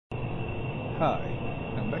Hi,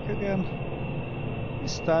 I'm back again.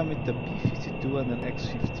 This time with the B-52 and an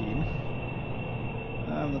X-15.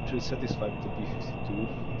 I'm not really satisfied with the B-52.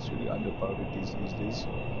 It's really underpowered with these days.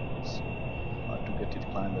 It's hard to get it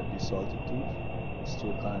climbed at this altitude. It's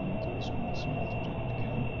still climbing to the maximum altitude it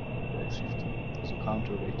can. The X-15. There's a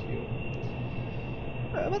counterweight here.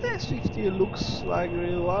 But the X-15 looks like a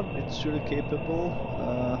real one. It's really capable.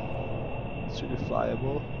 It's really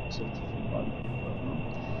flyable. Except for one.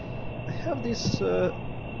 I have this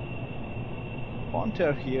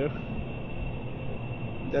Panther here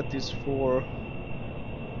that is for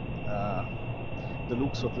the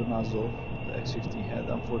looks of the nozzle the X-15 had.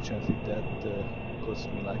 Unfortunately that cost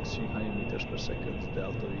me like 300 meters per second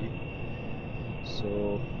delta V,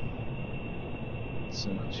 so it's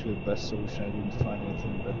actually the best solution. I didn't find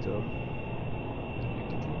anything better to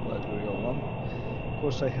make it look like a real one. Of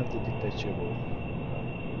course I have the detachable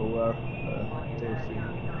lower tail fin.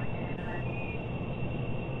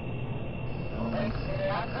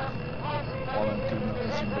 Valentina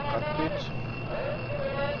is in the cockpit.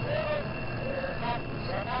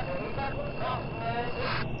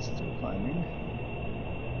 Still climbing.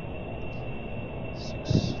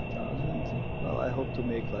 6,000. Well, I hope to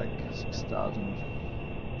make like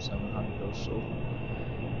 6,700 or so.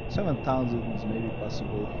 7,000 is maybe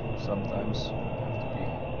possible sometimes. You have to be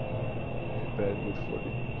prepared good for it.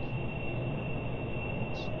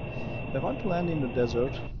 I want to land in the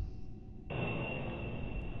desert.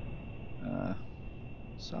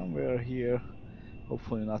 Somewhere here,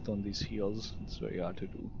 hopefully not on these hills. It's very hard to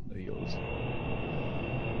do the hills.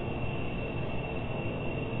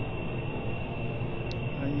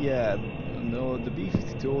 Yeah, no, the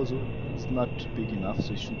B-52 also is not big enough,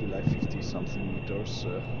 so it should be like 50 something meters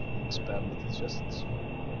span, but it's just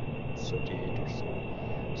 38 or so,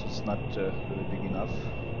 so it's not really big enough.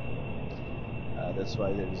 That's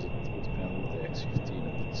why there is a good plan with the X-15,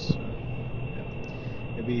 and it's yeah.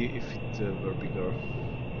 Maybe if it were bigger, I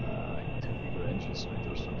could have bigger engines on it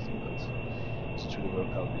or something, but it should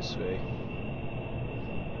work out this way.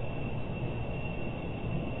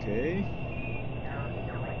 Okay.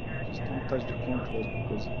 Just don't touch the controls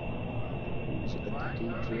because lose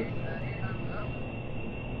altitude.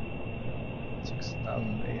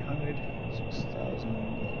 6,800, 6,000,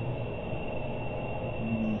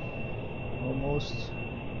 almost.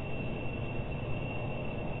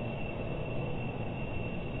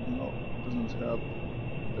 No, doesn't help.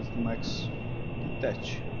 That's the max. Detach.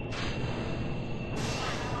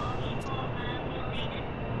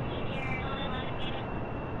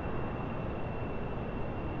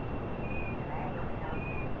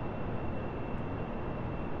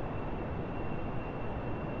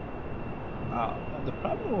 The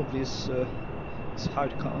problem of this is how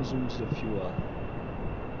it consumes the fuel.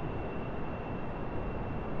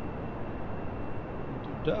 What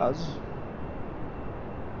it does,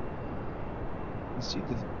 you see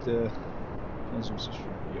that it consumes it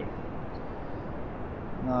from here.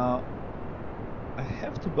 Now, I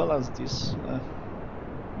have to balance this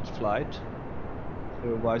with flight,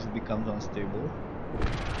 otherwise it becomes unstable.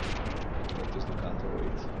 That is the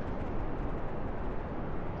counterweight.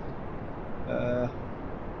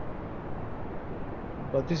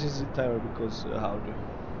 But this is entirely because how the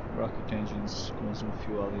rocket engines consume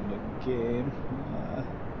fuel in the game. I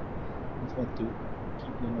don't want to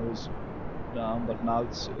keep the nose down, but now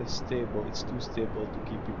it's stable. It's too stable to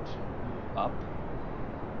keep it up.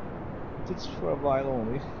 But it's for a while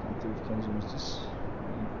only, until it consumes this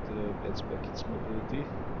and gets back its mobility.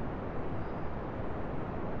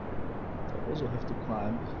 I also have to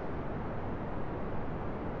climb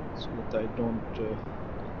so that I don't get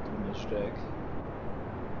too much drag.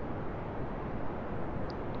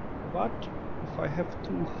 But if I have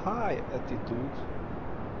too high altitude,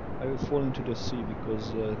 I will fall into the sea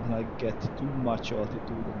because then I get too much altitude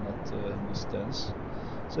and not distance.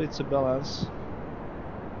 So it's a balance.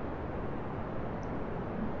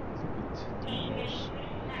 It's a bit too much.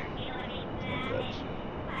 Not that.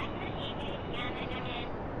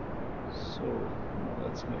 So now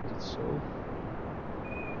let's make it so.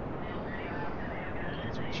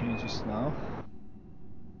 Let's change this now.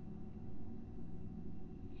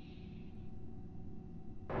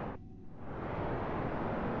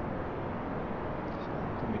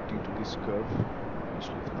 To this curve, finish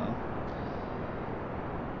lift now.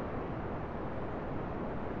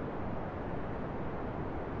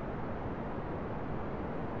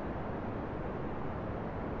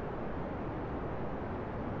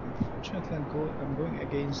 Unfortunately, I'm going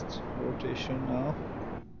against rotation now,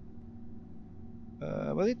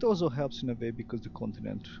 but it also helps in a way because the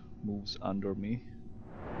continent moves under me.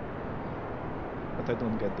 but I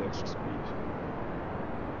don't get the extra speed.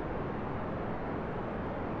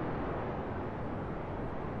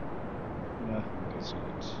 Yeah, it's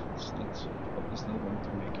not going to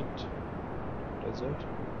make it. Result.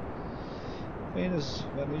 Plane is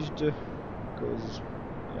vanished because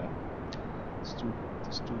yeah, it's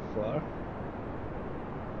too far.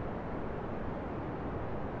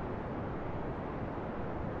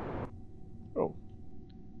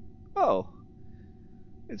 Oh,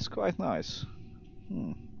 it's quite nice.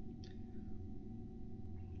 Then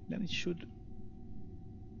it should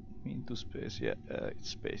be into space. Yeah, it's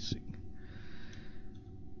spacing.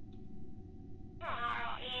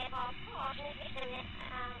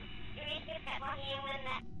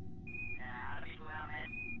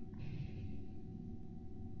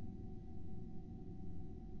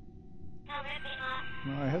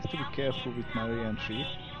 Now I have to be careful with my re-entry.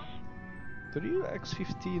 The real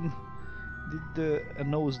X-15 did a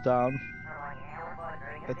nose down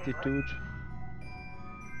attitude,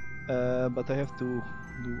 but I have to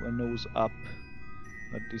do a nose up,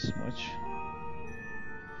 not this much,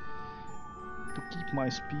 to keep my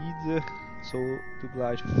speed, so to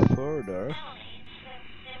glide further,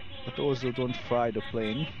 but also don't fry the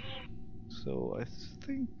plane. So I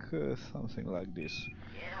think something like this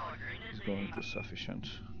is going to sufficient.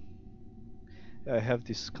 I have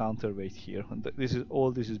this counterweight here, and this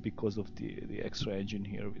is because of the extra engine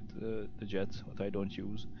here with the jet, what I don't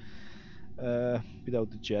use. Without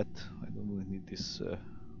the jet, I don't really need this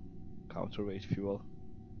counterweight fuel.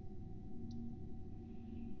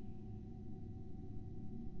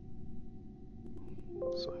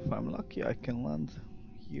 So if I'm lucky, I can land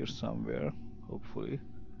here somewhere, hopefully.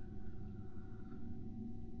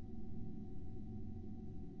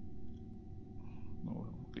 No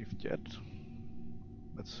lift yet,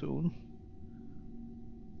 but soon.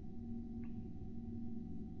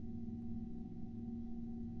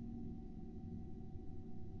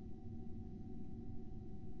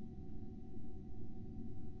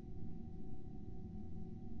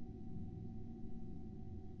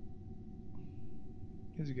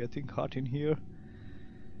 It's getting hot in here.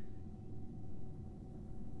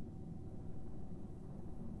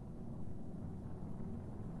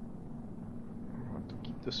 I want to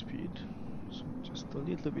keep the speed, so just a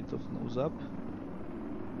little bit of nose up.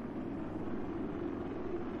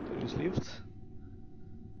 There is lift.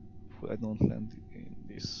 Hopefully I don't land in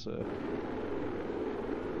this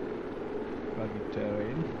rugged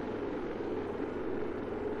terrain.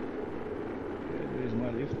 Okay, there is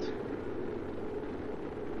my lift.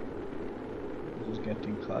 This is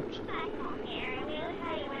getting hot.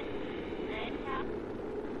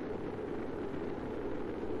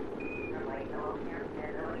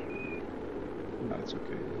 No, it's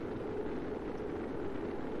okay.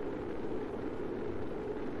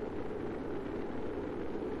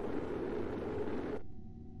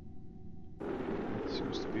 It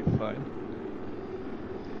seems to be fine.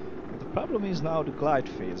 But the problem is now the glide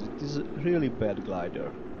phase. It is a really bad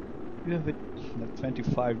glider. You have it at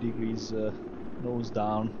 25 degrees nose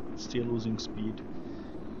down, still losing speed.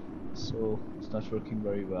 So it's not working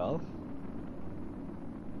very well.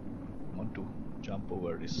 I want to jump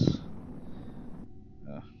over this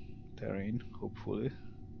terrain, hopefully.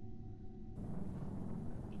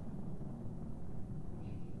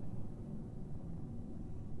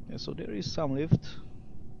 Yeah, so there is some lift.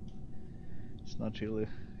 It's not really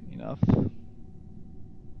enough.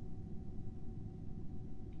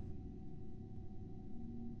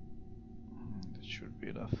 That should be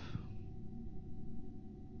enough.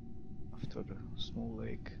 After the small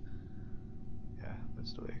lake. Yeah,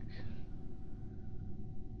 that's the lake.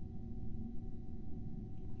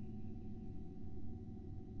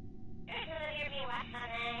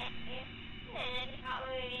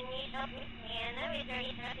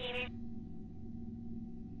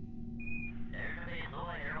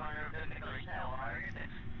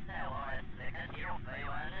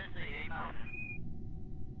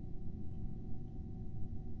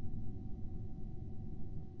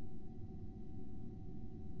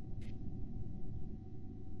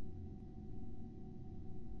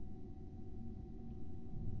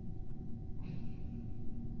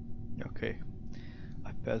 Okay,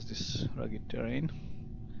 I passed this rugged terrain.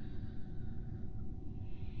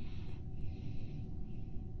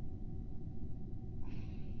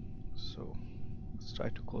 So let's try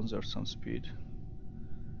to conserve some speed.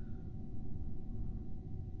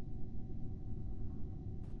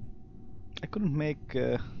 I couldn't make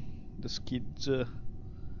the skids what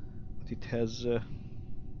it has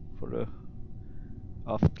for a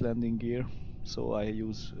aft landing gear, so I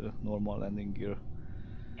use normal landing gear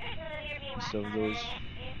instead of those.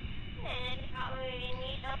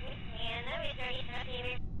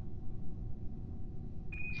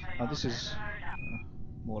 This is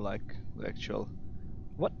more like the actual.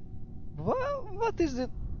 What? What is it?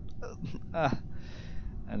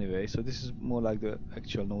 Anyway, so this is more like the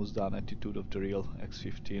actual nose down attitude of the real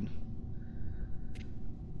X-15.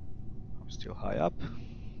 I'm still high up.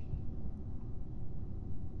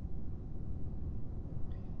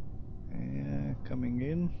 Coming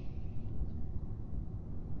in.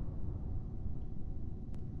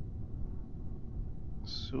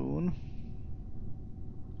 Soon.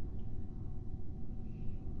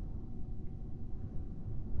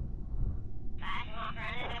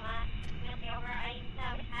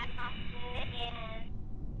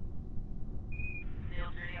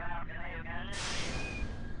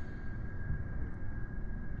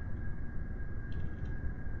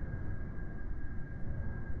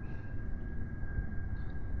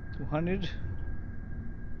 $200.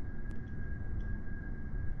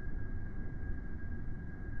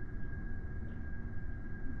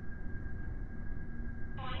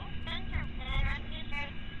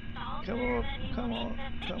 Come on, come on,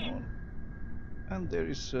 come on. And there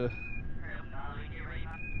is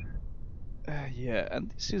yeah,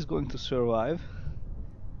 and this is going to survive.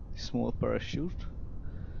 Small parachute.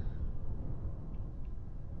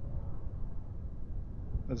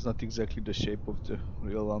 That's not exactly the shape of the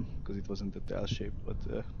real one, because it wasn't the tail shape, but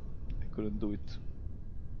I couldn't do it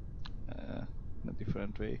in a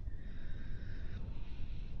different way.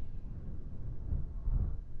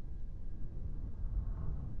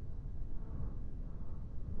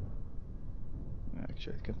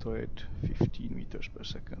 Actually, I can throw it 15 meters per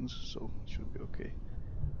second, so it should be okay.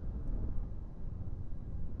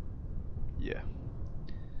 Yeah.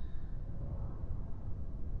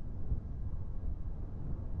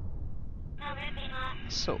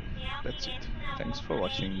 So, that's it. Thanks for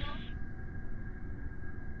watching.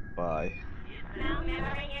 Bye.